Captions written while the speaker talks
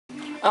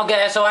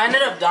Okay, so I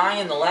ended up dying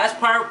in the last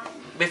part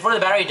before the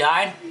battery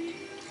died.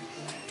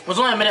 It was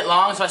only a minute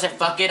long, so I said,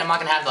 fuck it, I'm not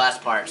gonna have the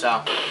last part,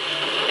 so.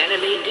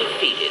 Enemy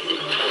defeated.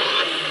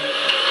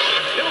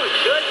 Doing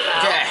good,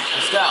 pal. Okay,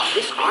 let's go.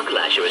 This arc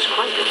lasher is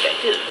quite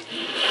effective.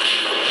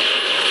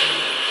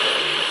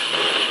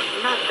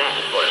 Not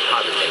bad for a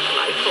carbon-based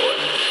life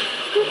force.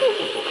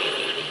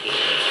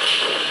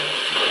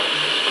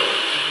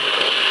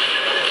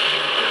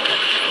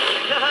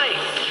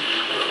 Nice.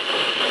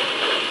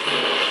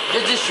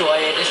 Just destroy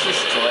it. Just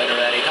destroy it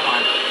already. Come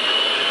on.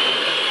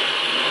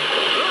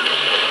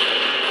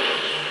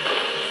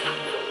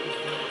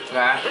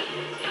 Okay.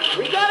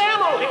 We got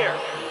ammo here.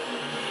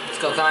 Let's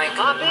go, Clank.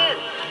 Hop in.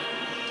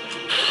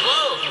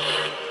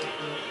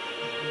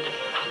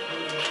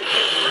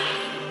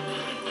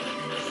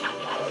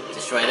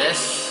 Destroy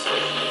this.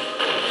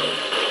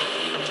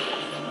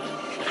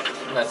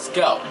 Let's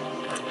go.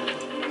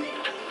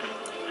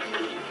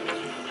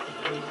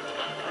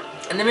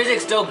 And the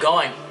music's still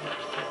going.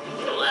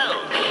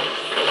 Well.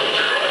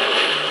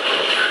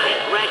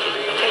 Ratchet,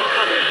 take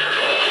cover.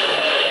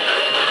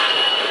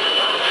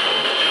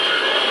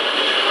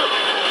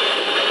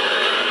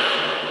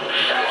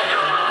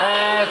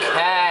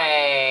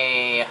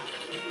 Okay.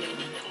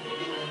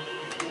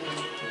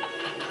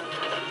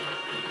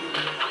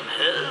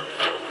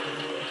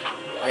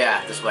 Oh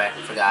yeah, this way.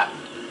 Forgot.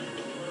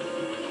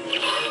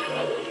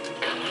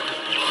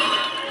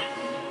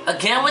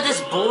 Again with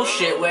this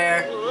bullshit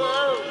where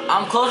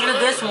I'm closer to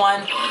this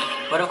one,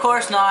 but of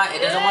course not.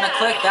 It doesn't want to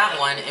click that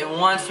one. It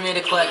wants me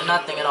to click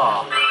nothing at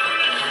all.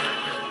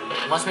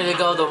 It wants me to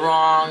go the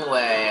wrong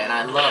way, and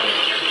I love it.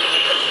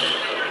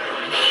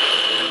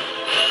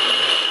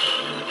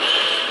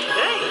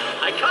 Hey,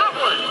 I caught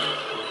one.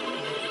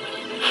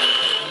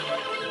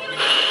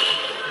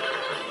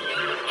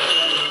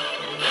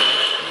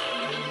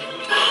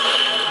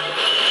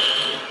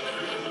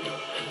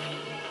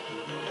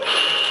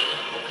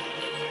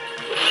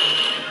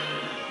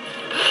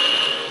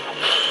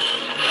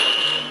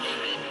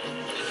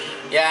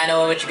 Yeah, I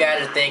know what you guys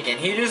are thinking.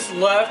 He just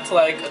left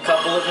like a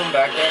couple of them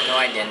back there. No,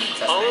 I didn't.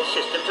 Trust All me.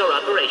 systems are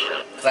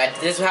operational.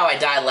 This is how I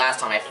died last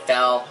time. I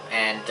fell,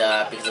 and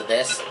because of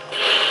this.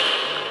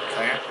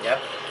 Come here. Yep.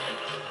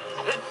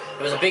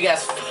 There was a big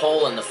ass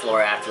hole in the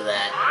floor after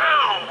that.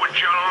 Wow, would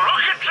you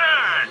look at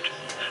that?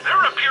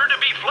 There appear to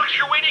be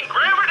fluctuating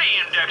gravity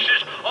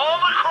indexes all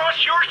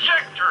across your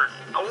sector.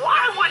 Why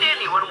would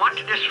anyone want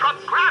to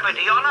disrupt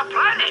gravity on a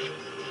planet?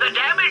 The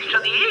damage to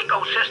the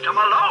ecosystem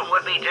alone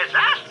would be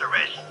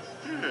disastrous.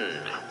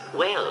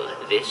 Well,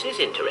 this is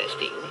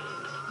interesting.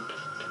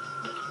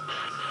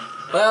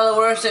 Well, it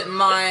works at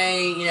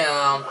my,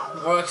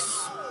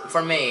 works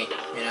for me,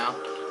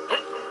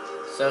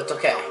 So it's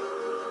okay.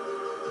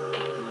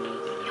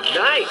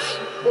 Nice.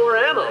 More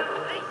ammo.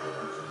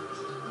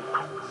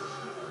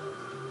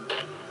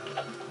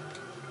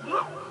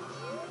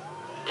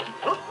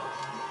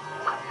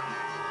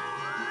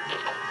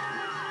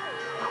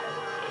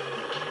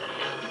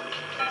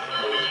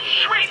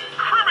 Sweet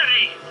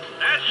criminy!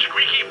 That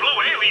squeaky blue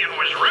alien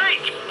was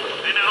right.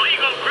 An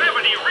illegal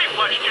gravity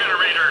reflex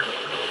generator.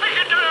 Pick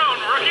it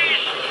down,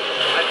 rookies!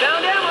 I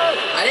found ammo.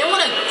 I didn't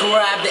want to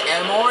grab the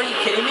ammo. Are you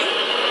kidding me?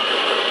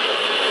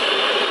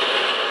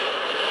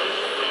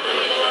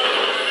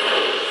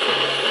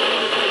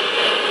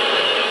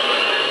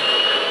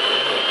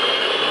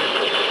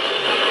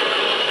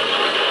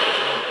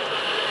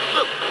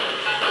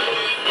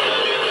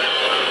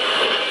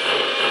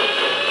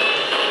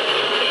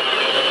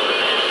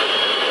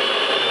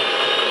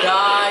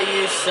 Die,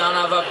 you son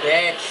of a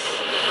bitch.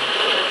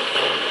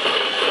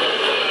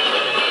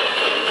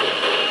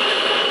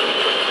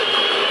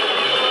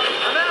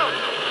 I'm out.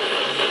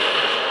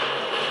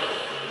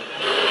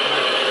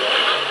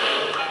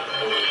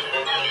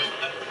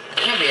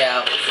 Can't be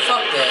out.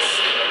 Fuck this.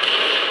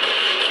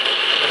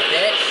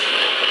 Bitch.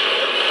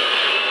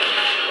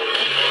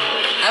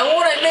 I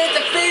won't admit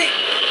defeat!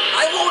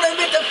 I won't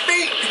admit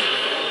defeat!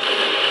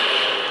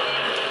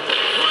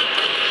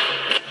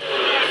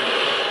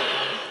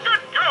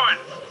 Good going.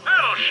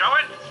 That'll show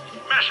it.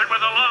 Messing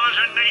with the laws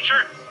of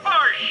nature.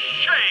 For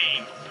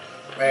shame.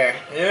 There.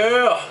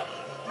 Yeah.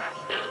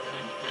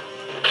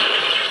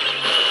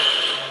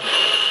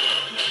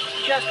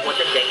 Just what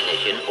the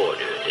technician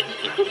ordered.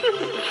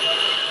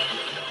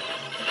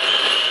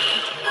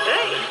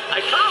 Hey,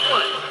 I caught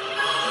one.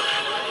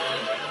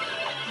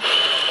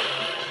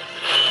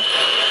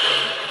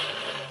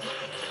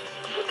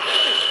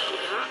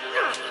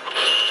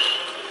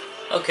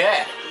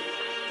 Okay.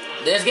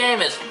 This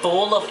game is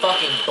full of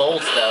fucking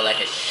bolts though, like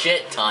a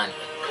shit ton.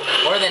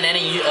 More than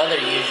any other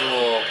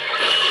usual,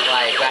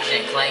 like,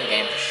 Ratchet and Clank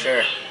game for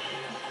sure.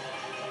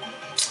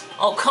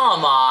 Oh,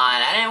 come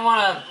on. I didn't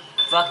want to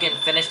fucking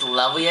finish the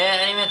level yet. I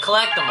didn't even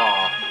collect them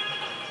all.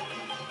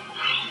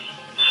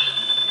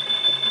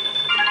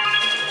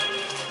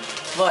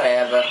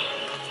 Whatever.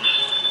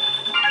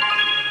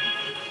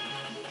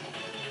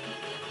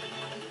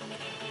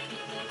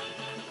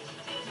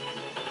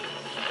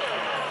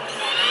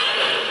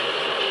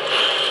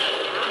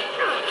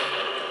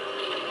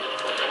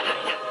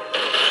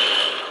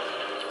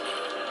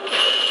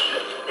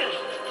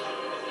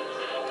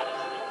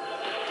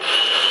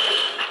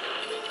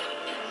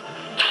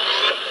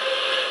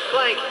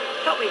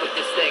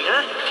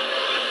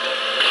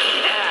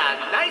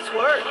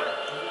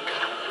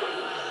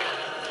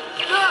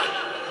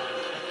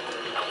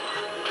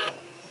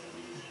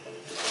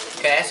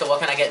 Okay, so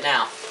what can I get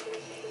now?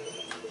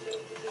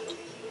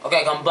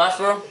 Okay,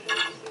 combustor.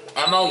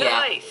 Ammo, yeah.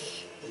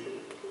 Nice.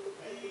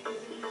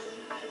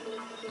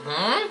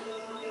 Hmm?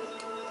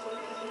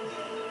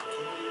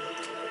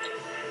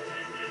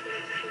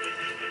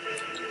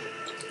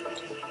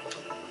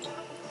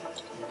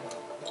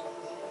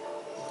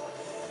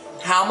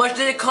 How much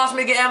did it cost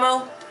me to get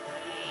ammo?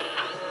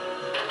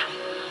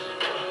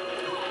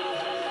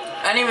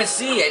 I didn't even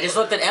see. I just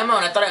looked at ammo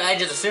and I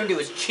just assumed it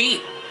was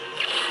cheap.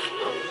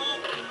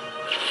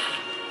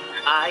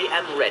 I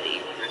am ready.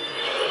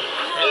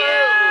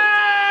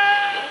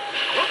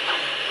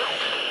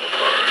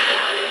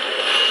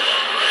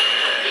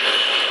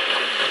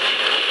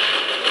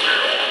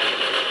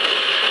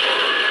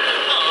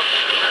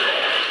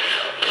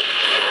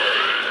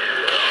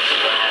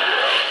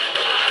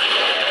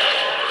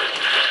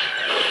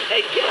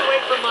 Hey, get away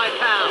from my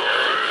pal.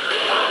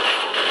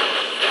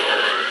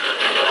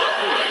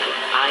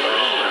 I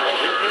need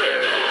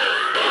repairs.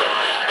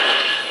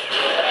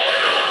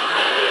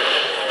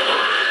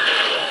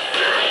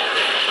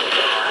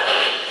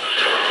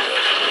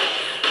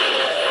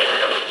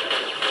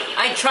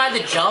 I tried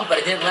to jump, but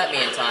it didn't let me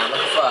in time. What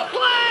the fuck?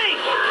 Play!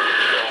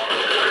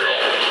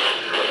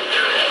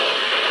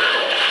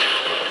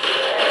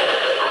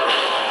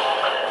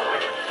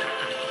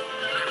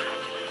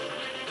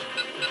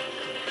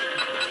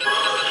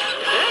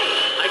 Hey,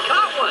 I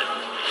caught one.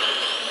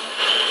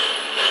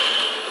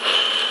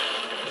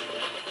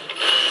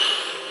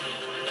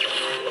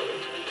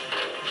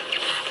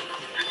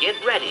 Get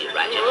ready,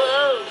 Ratchet.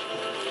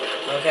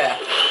 Okay.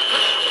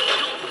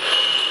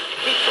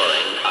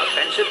 Deploying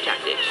offensive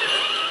tactics.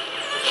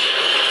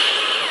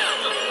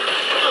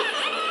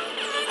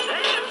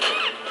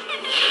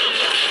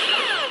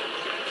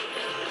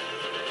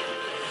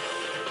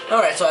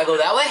 Alright, so I go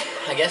that way?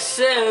 I guess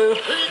so.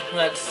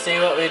 Let's see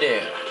what we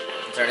do.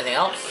 Is there anything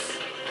else?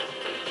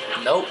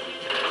 Nope.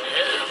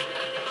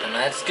 Then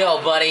let's go,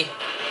 buddy.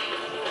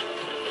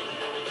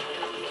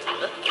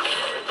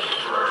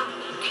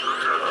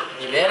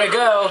 You better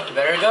go,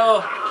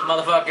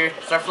 motherfucker.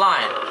 Start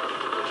flying.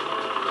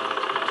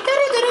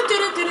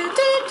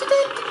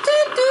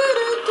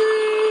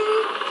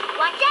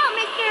 Watch out,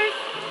 misters!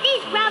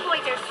 These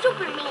graboids are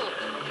super mean,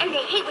 and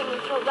they hate when you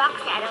throw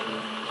rocks at them.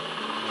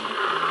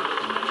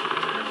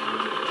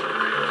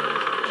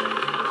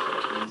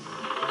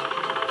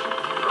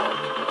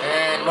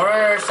 And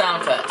more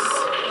sound cuts.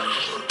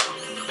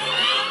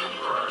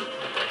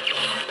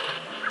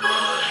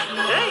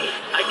 Hey,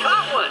 I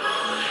caught one.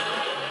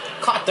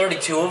 Caught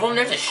 32 of them?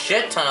 There's a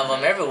shit ton of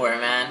them everywhere,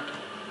 man.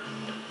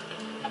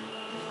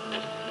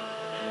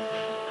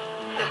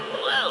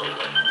 Well,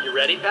 you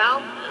ready,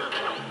 pal?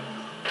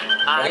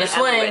 We're gonna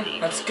swing. Ready.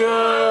 Let's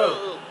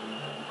go.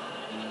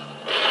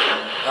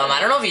 I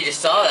don't know if you just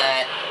saw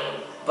that,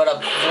 but a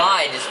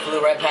fly just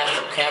flew right past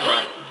the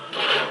camera.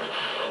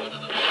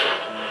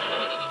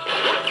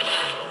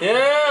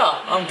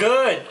 Yeah, I'm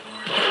good.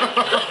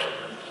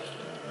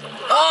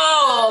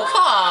 Oh,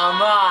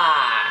 come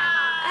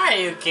on. Are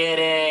you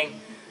kidding?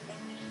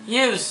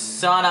 You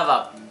son of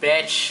a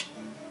bitch.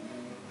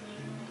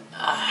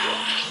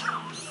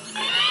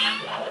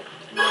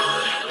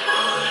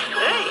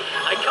 Hey,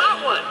 I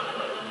caught one.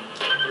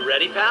 You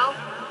ready, pal?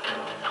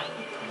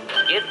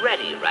 Get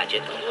ready,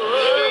 Ratchet.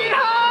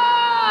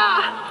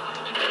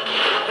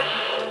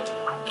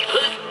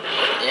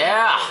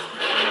 Yeah.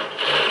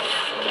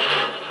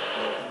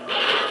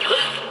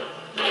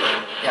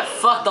 Yeah,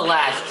 fuck the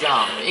last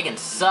jump. You can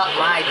suck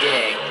my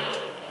dick.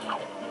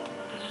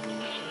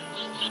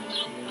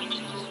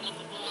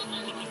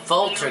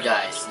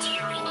 Poltergeist.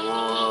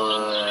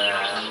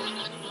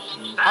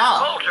 That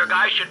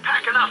poltergeist should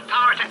pack enough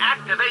power to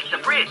activate the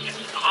bridge.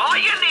 All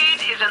you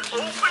need is an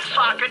open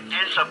socket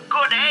and some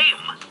good aim.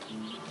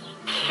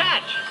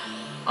 Catch!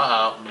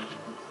 Uh-oh.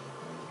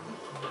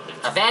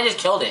 I think I just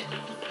killed it.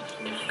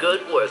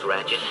 Good work,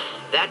 Ratchet.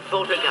 That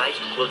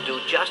poltergeist will do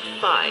just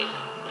fine.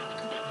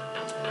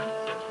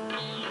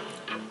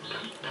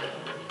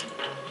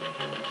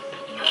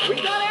 We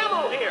got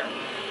ammo here.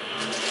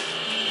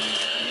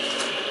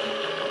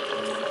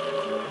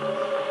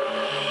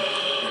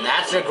 And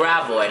that's a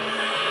graboid.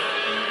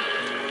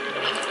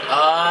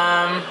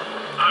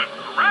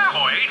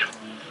 Graboid?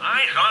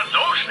 I thought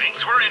those things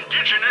were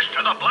indigenous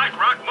to the Black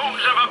Rock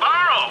moons of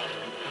Abaro.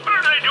 What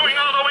are they doing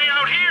all the way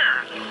out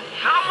here?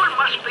 Someone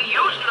must be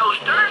using those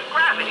darn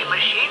gravity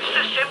machines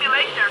to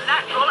simulate their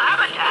natural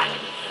habitat.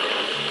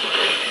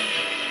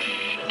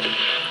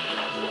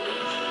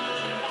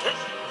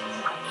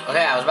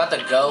 Okay, I was about to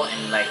go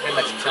and like pretty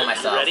much kill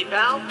myself. Ready,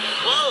 pal?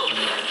 Whoa!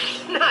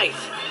 Nice!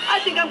 I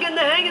think I'm getting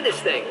the hang of this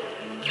thing.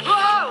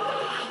 Whoa!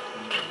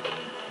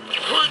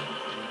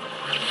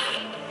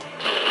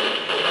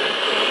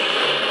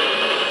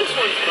 This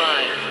one's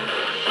fine.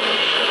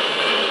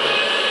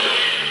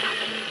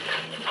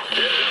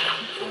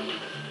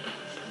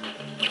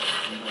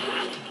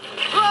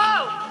 Whoa!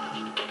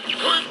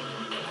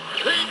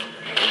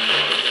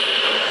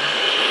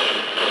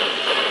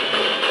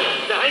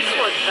 Nice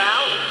one,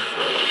 pal.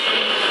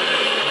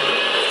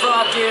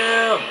 Fuck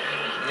you!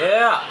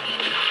 Yeah!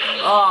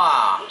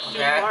 Ah, Too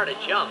okay. far to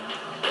jump.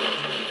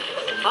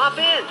 Hop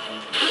in.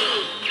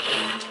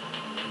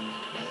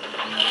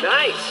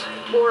 Nice.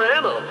 More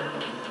ammo.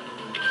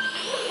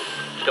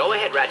 Go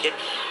ahead, Ratchet.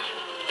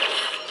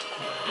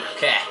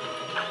 Okay.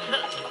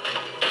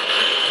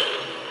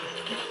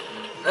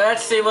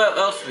 Let's see what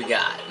else we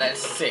got. Let's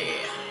see.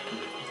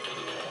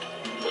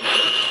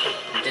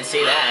 Didn't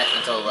see that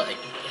until like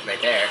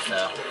right there,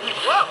 so.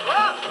 Whoa,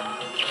 whoa.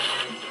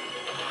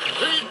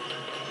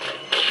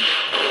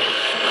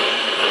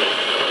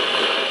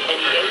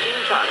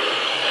 Engaging target.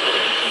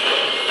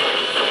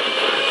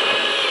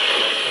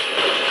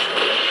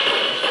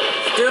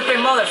 Stupid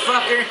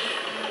motherfucker!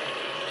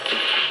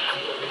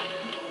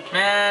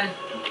 Man,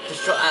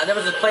 there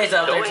was a place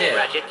out there Go ahead, too.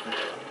 Ratchet.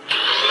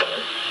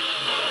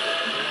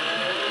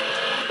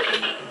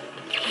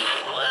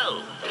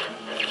 Whoa.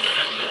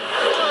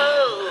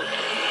 Whoa.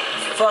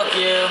 Fuck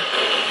you.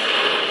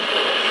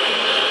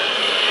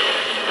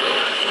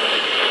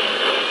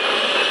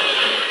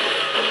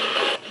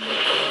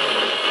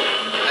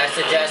 I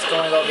suggest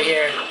going over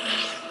here.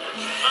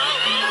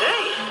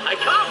 Hey, I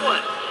caught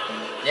one.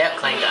 Yep,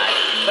 Clank died.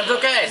 But it's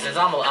okay, since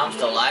I'm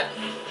still alive.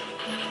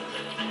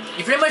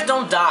 You pretty much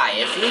don't die.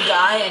 If you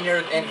die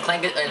and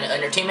Clank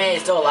and your teammate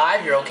is still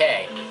alive, you're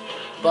okay.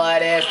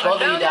 But if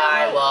both of you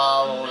die,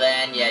 well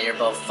then yeah, you're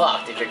both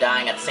fucked. If you're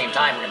dying at the same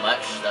time, pretty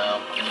much. So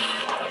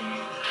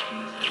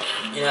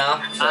you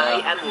know. So,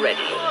 I am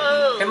ready.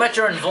 pretty much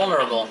you're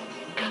invulnerable.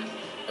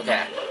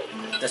 Okay,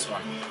 this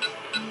one.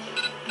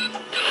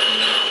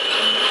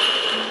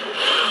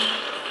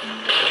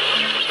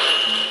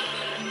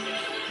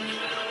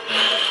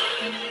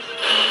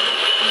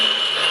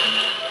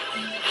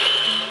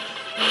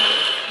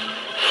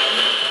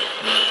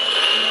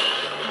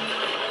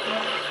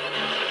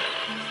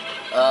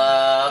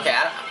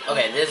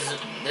 Okay, this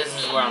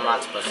is where I'm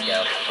not supposed to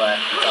go, but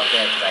it's all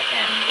good because I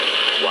can.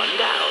 One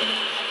down.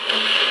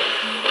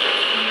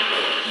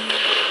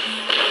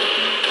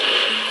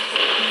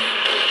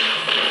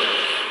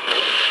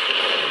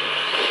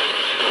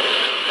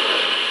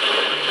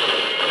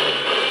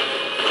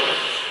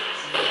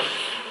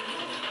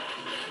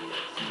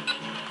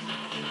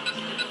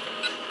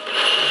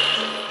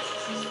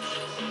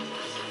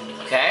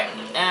 Okay,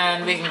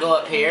 and we can go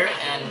up here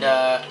and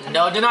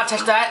no, do not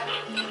touch that.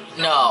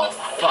 No,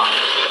 fuck.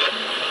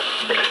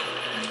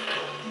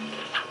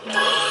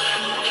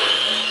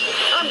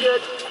 I'm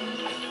good.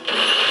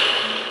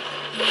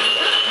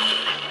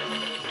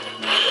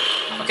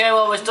 Okay,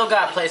 well, we still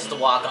got places to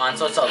walk on,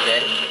 so it's all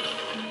good.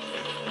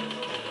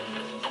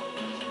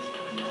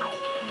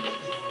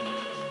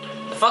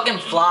 The fucking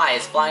fly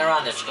is flying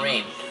around the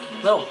screen.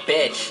 Little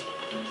bitch.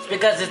 It's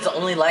because it's the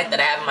only light that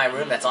I have in my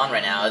room that's on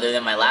right now, other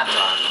than my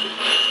laptop.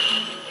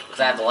 Because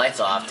I have the lights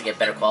off to get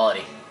better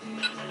quality.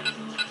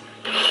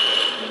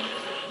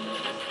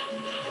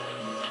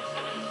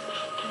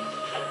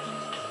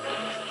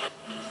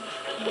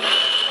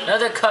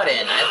 Another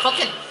cut-in.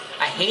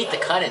 I hate the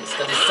cut-ins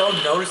because they're so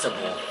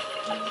noticeable.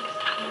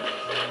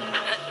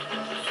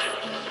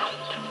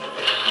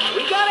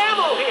 We got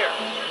ammo here.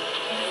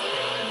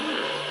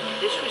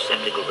 This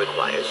receptacle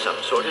requires some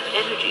sort of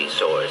energy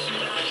source.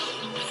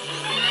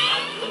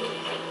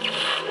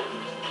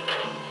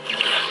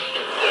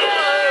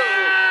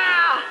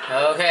 Yeah!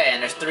 Okay,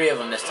 and there's 3 of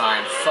them this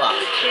time. Fuck.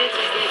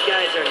 Chances these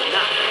guys are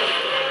not.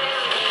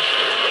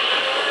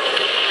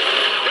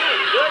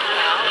 Doing good,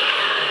 pal.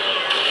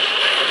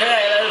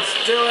 Okay, let's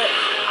do it.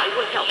 I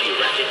will help you,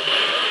 Ratchet.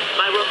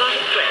 My robotic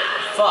friend.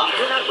 Fuck.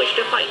 We do not wish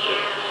to fight you.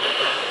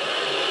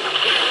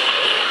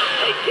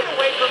 Hey, get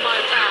away from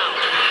my pal.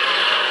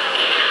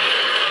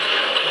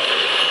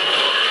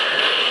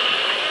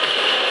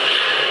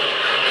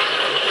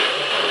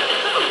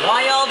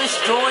 Why y'all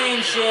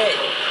destroying shit?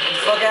 Get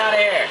the fuck out of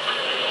here.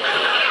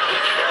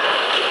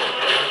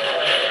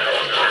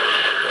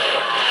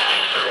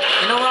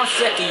 You know what? I'm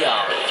sick of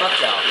y'all. Fuck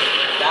y'all.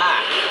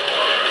 Die.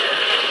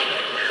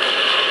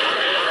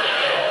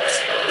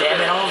 Damn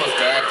it, I'm almost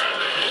dead.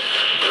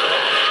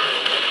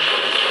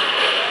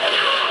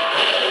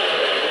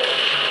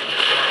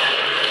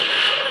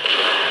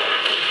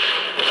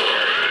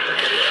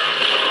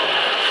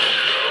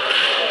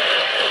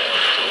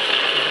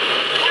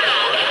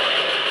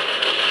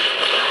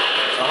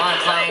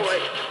 Clank.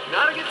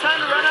 Not a good time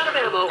to run out of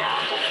ammo.